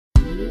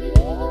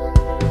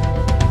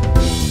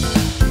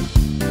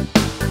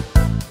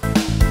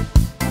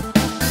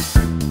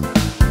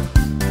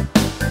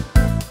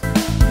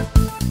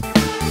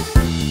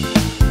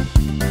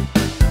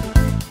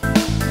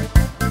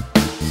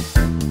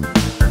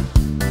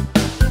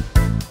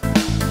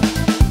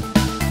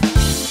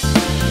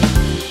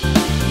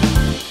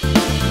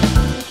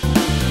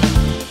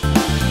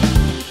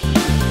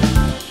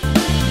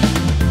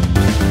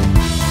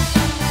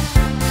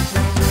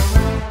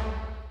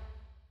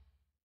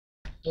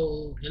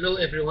So,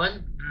 hello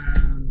everyone.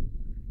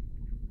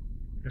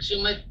 As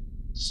you might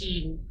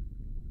see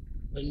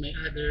on my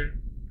other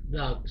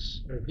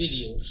vlogs or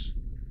videos,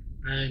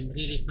 I'm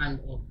really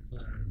fond of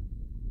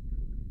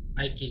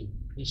hiking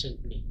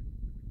recently.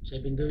 So,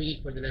 I've been doing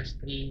it for the last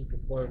 3 to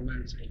 4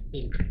 months, I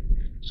think.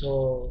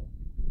 So,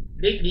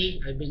 lately,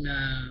 I've been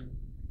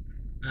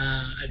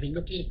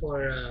looking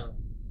for a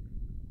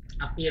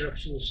pair of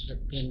shoes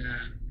that can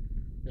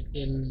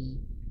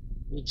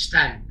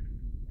withstand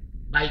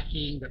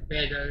biking, the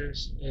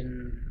pedals,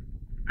 and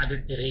other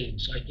terrain.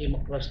 So I came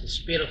across this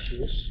pair of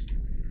shoes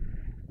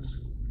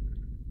uh,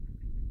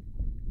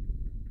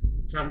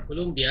 from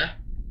Colombia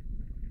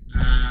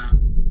uh,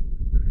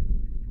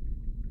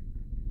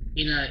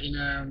 in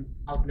a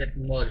outlet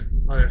mall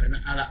or an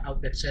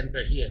outlet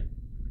center here.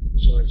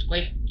 So it's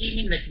quite came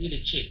in like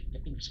really cheap. I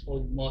think it's an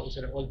old model,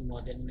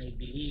 and I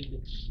believe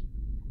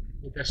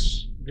it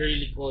has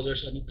girly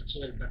colors on it as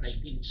well. But I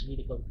think it's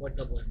really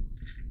comfortable,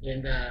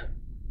 and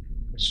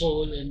the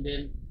sole, and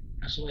then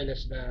as well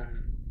as the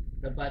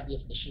body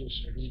of the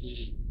shoes are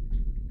really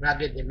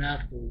rugged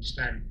enough to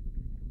stand.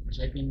 Because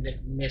I've been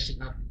like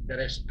messing up the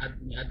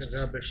other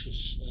rubber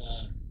shoes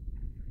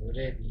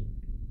already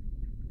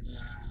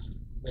uh,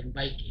 when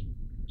biking.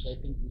 So I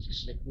think this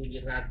is like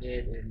really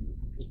rugged and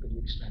it could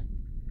withstand.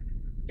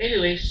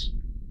 Anyways,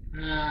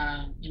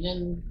 and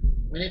then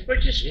when I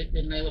purchased it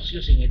and I was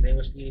using it, I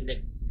was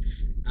really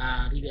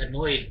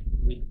annoyed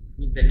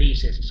with the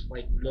laces. It's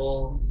quite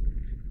long,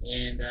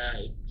 and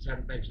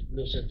sometimes it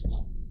loosens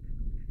up.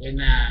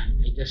 And I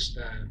just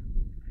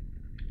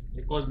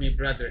recalled my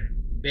brother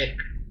Beck.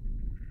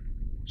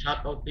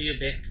 Shout out to you,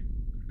 Beck.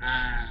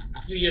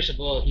 A few years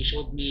ago, he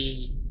showed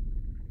me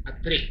a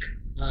trick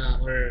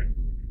or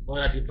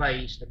a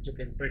device that you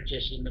can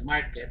purchase in the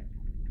market,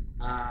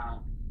 uh,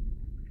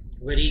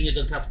 wherein you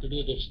don't have to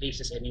do those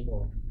laces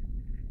anymore.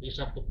 You just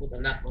have to put a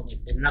lock on it.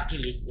 And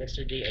luckily,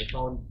 yesterday I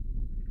found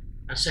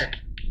a set.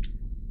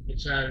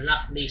 It's a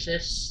lock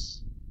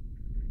laces,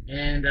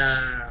 and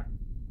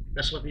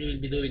that's what we will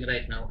be doing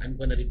right now. I'm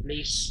gonna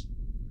replace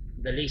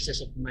the laces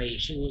of my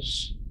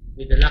shoes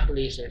with the lock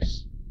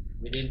laces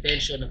with the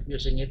intention of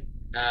using it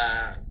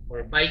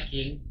for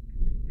biking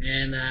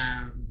and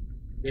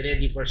be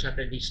ready for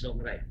Saturday's long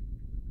ride.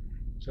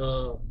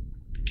 So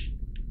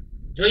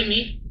join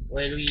me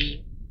while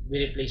we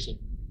replace it.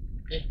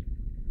 Okay.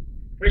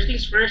 First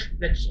things first,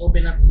 let's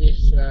open up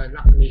this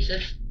lock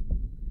laces.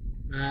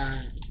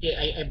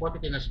 I bought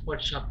it in a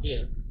sports shop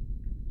here.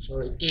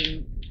 So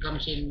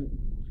comes in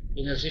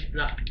a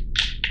Ziploc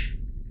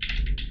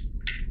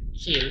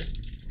seal.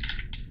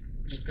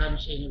 It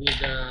comes in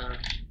with of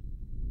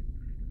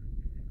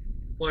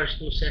course,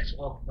 two sets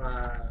of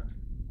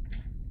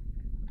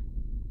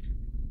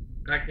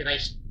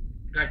carterized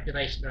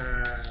carterized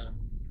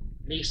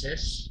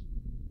laces,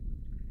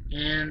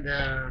 and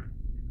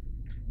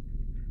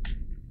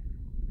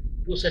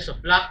two sets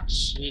of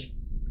locks with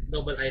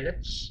double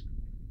eyelets,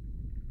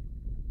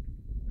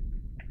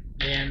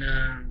 and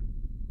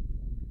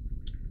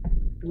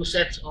two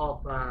sets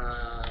of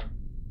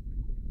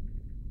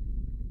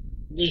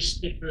lace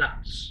tip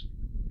locks.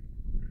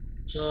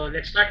 So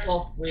let's start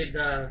off with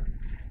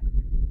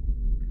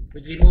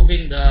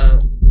removing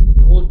the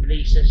old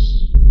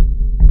laces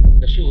of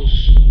the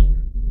shoes.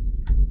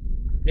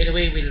 By the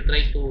way, we're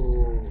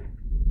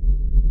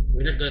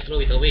not gonna throw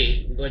it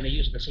away. We're gonna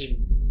use the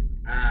same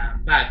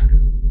bag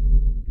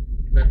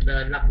that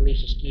the lock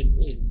laces came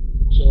in,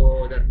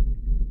 so that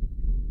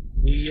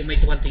you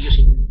might want to use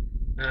it in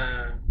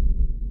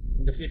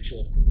the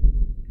future.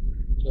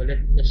 So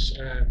let's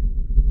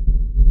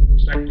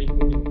start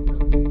removing.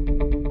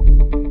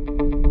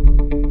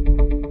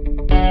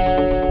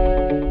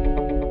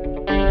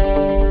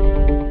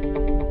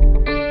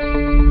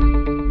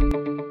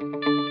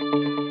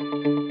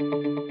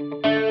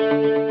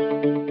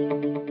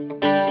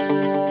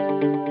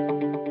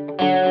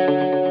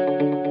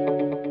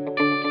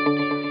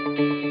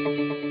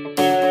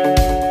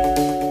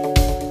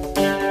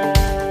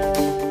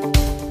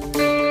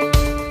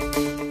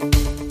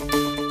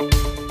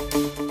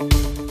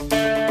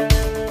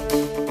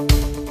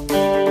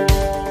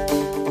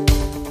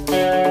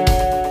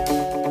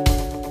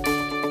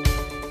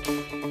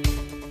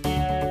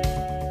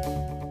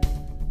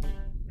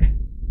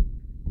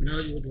 Now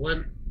you would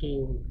want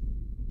to,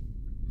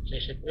 as I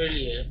said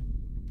earlier,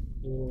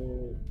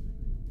 to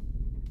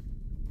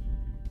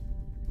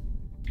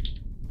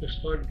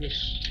store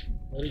this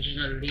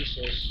original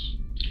laces,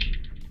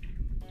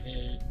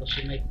 because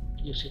you might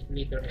use it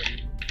later on.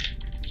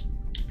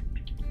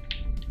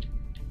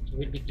 So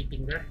we'll be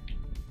keeping that.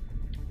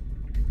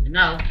 And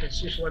now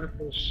let's use one of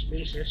those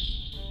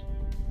laces,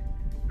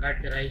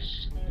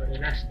 carterized or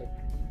elastic,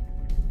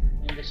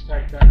 and let's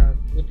start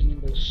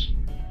putting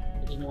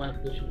in one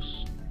of those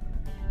shoes.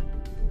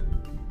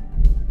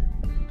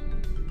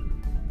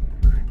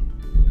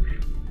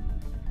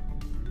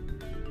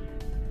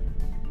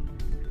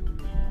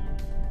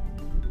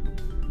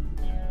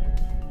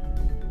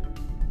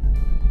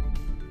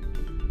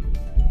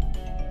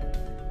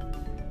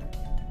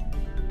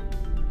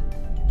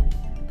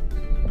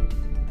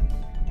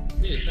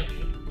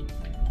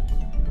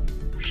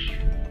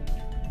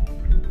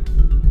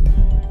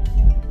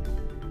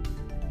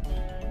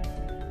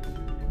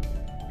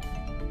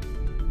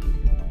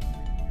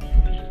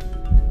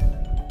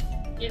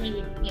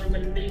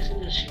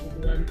 laces you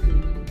would want to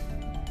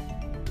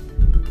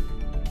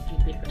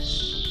keep it as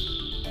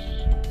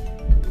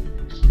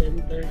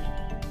center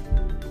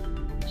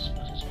as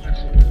much as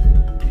possible.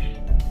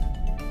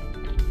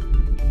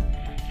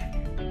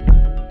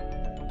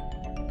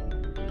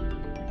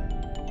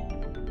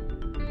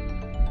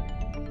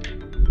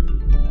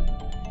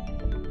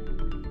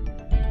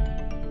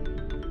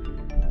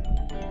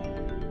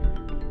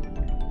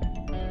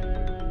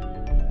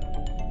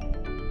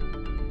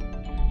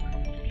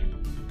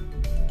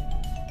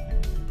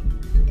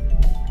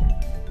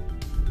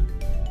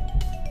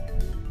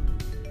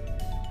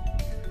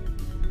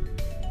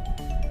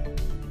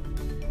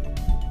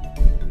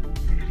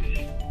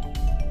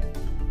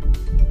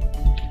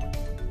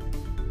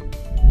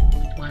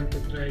 Want to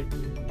try to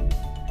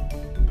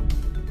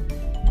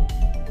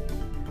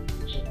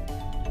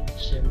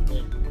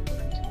center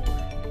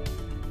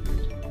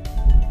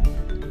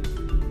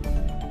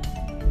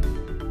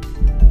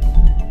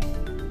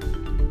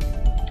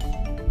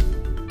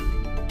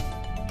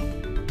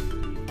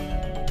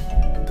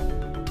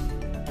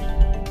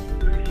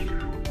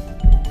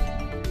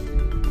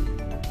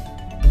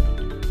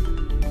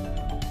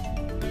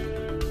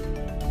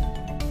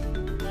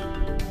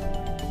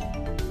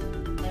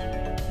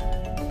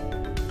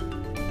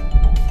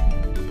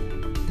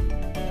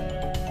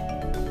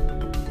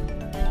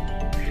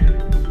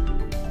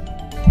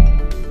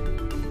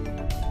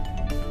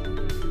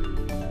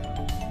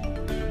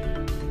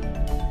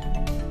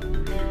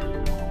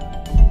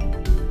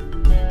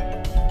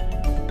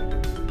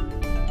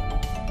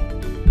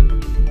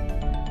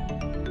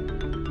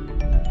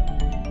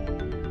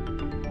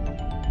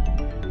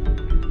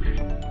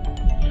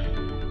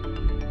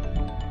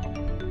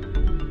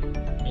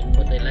and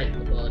what I like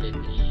about it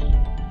is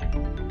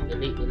the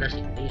big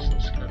elastic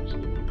laces comes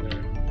with the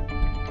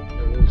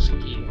whole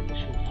scheme of the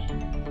shoes.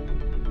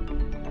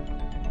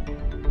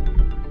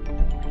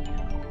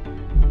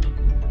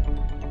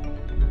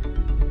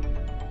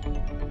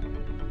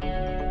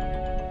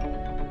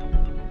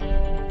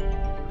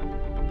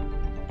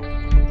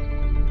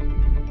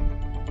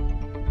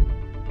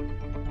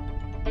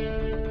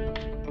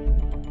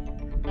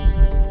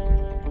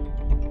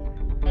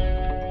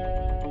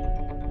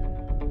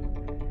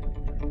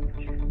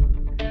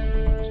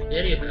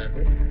 There you have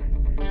it.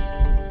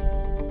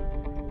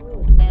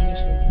 Oh,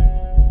 nice one.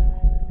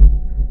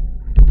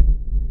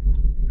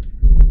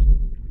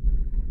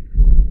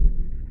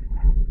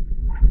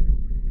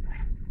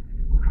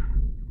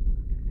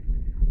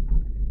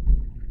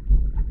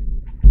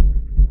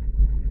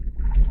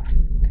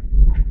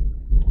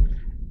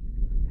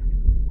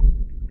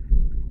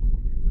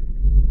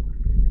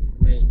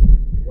 May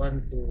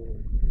want to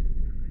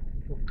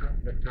hook up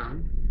the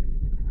tongue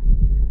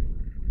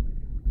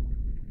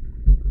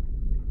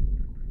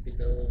with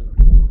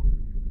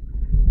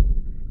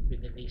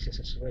the laces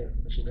as well,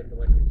 because you don't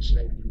want it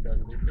sliding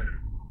down later.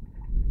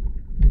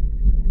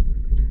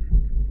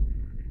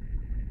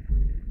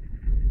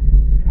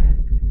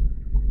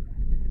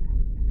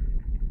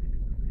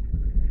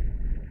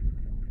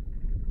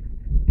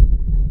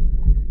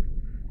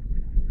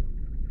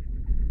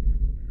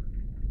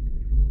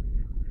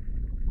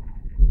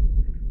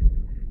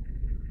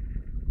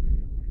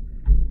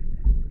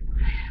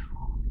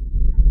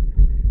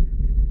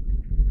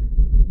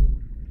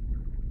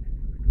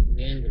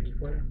 Again, the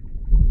deeper.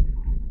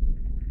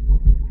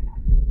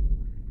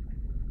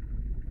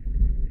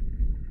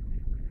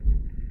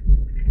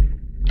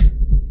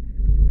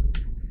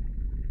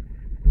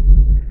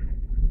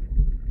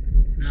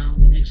 Now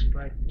the next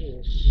part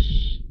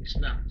is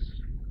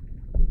lungs.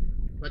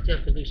 What you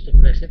have to do is to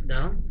press it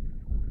down.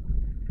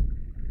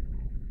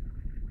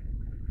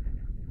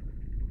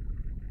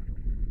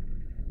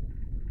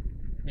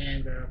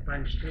 And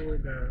punch through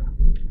the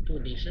two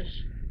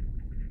laces.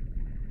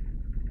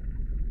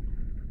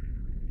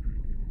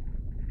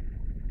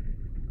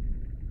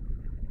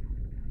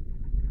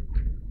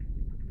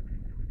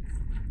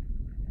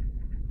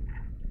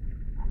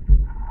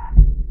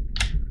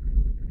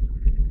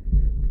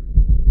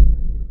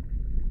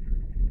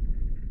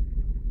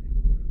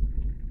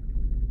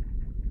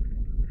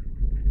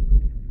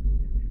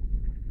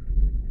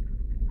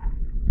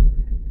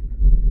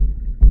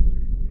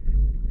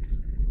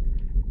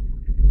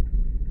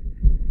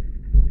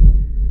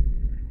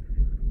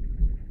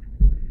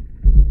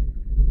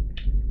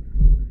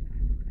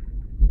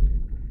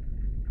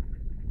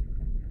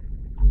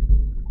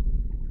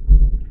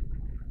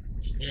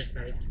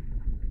 Airtight.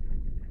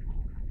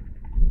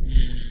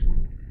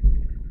 And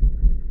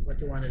what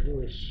you want to do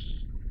is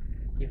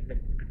give like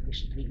at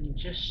least 3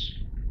 inches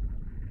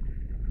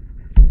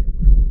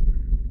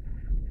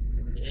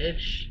from the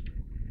edge,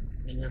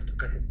 and you have to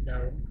cut it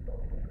down.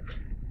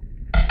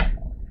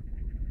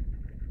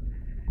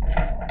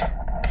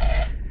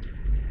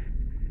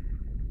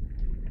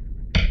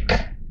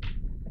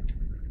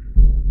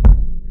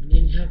 And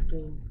then you have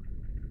to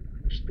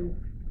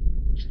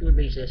these two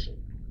laces,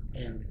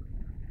 and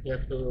you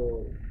have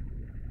to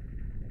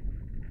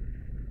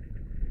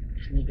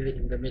sniggle it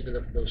in the middle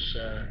of those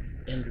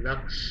end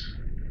locks,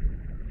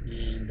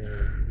 and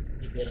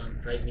maybe around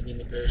 5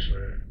 millimeters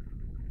or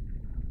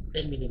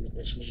 10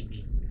 millimeters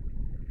maybe.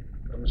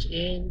 Comes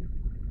in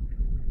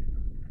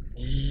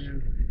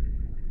and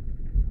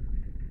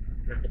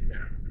drop it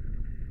down.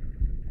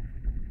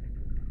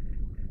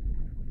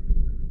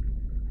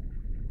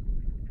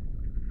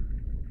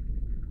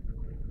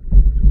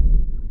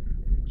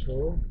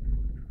 So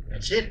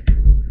that's it.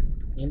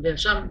 And then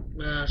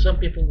some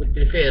people would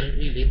prefer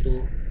really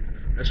to,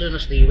 as soon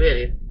as they wear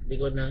it, they're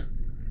gonna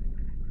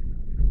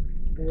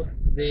put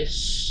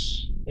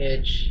this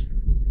edge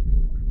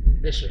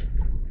this way.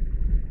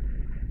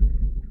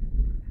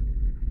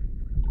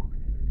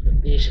 So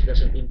this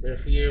doesn't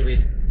interfere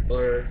with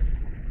or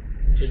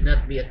should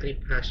not be a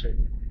trip hazard.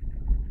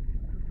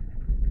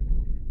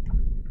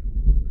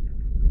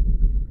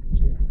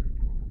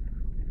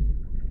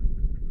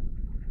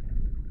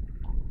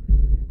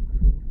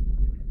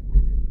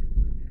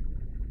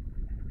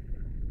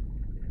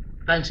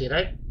 Fancy,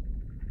 right?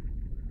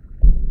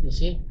 You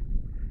see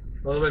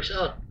how it works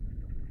out.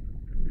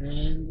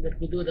 And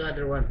let me do the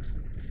other one.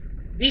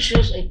 These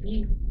shoes, I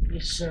think,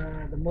 is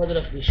the model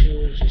of these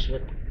shoes is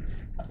what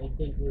I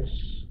think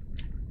is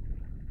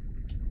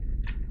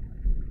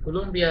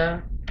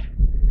Columbia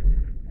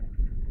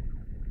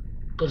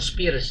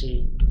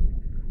Conspiracy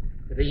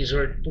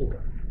Resort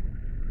Tour.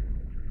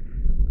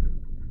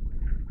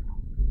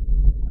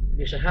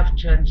 There's a half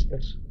chance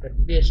that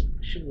this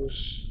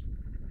shoes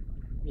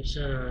is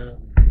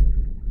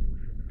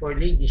for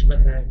ladies, but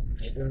I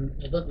don't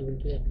even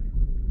care.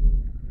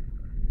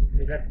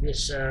 We got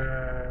this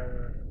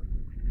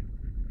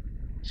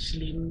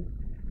slim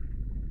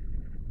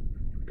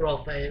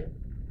profile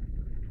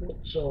foot,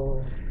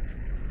 so,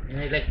 and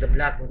I like the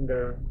black on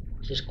the,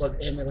 this is called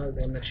emerald,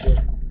 I'm not sure,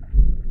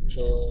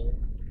 so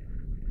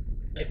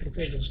I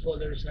prefer those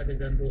colors rather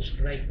than those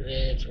bright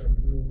reds or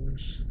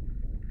blues,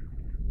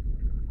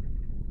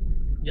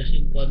 just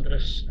in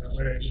contrast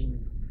or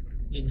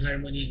in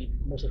harmony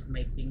with most of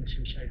my things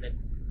which are like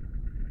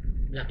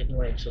black and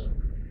white. So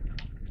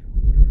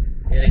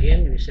here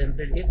again we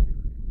centered it.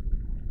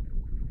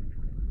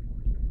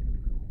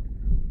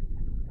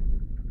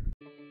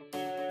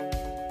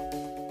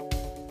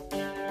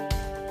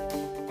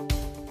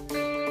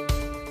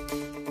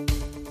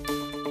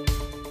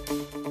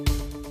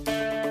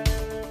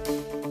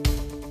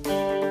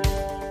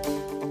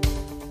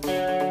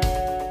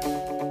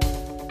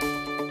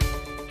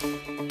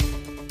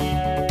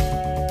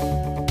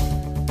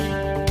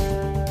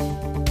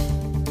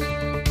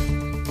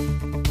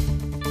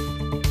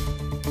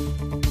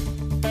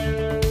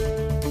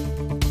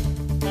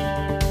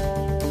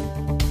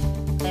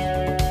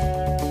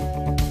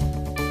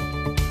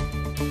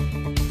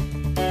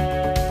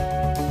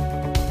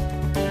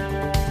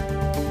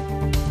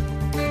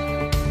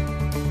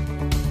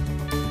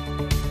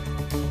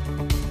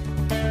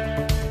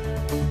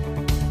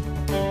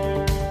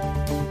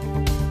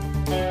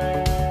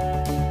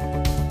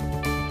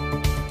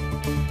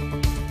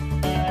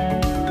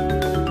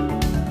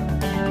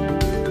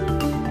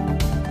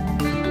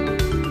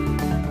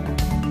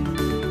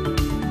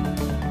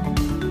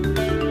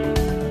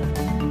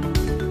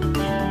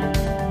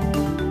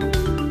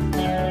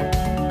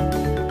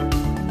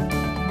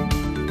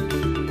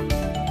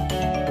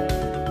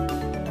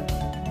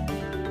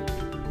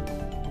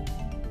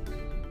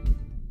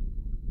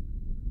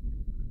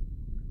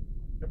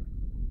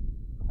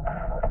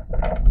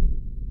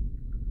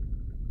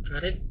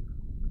 Got it?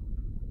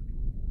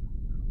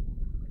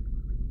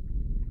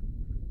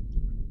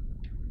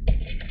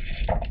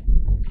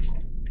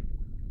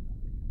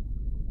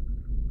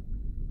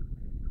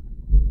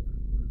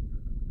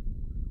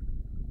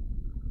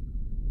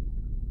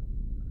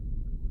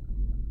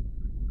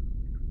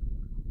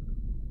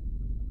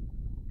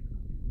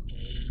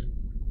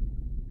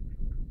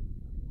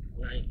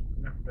 Like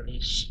knock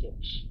these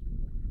strips.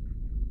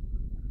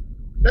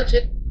 That's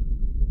it.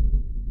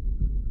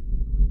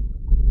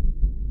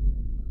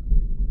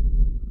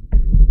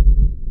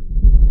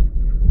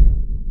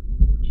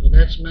 So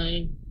that's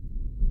my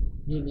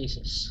new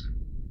laces.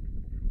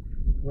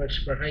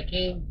 Works for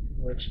hiking,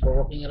 works for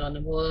walking around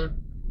the mall,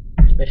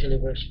 especially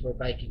works for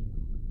biking.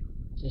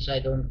 Since I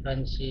don't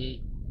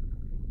fancy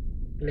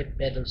flip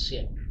pedals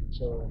yet.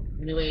 So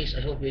anyways,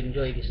 I hope you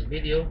enjoyed this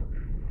video.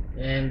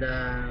 And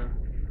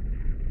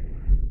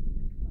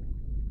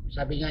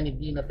sabi nga ni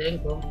Dina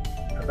Tenko,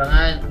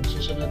 abangan ang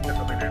susunod na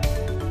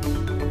kabanata.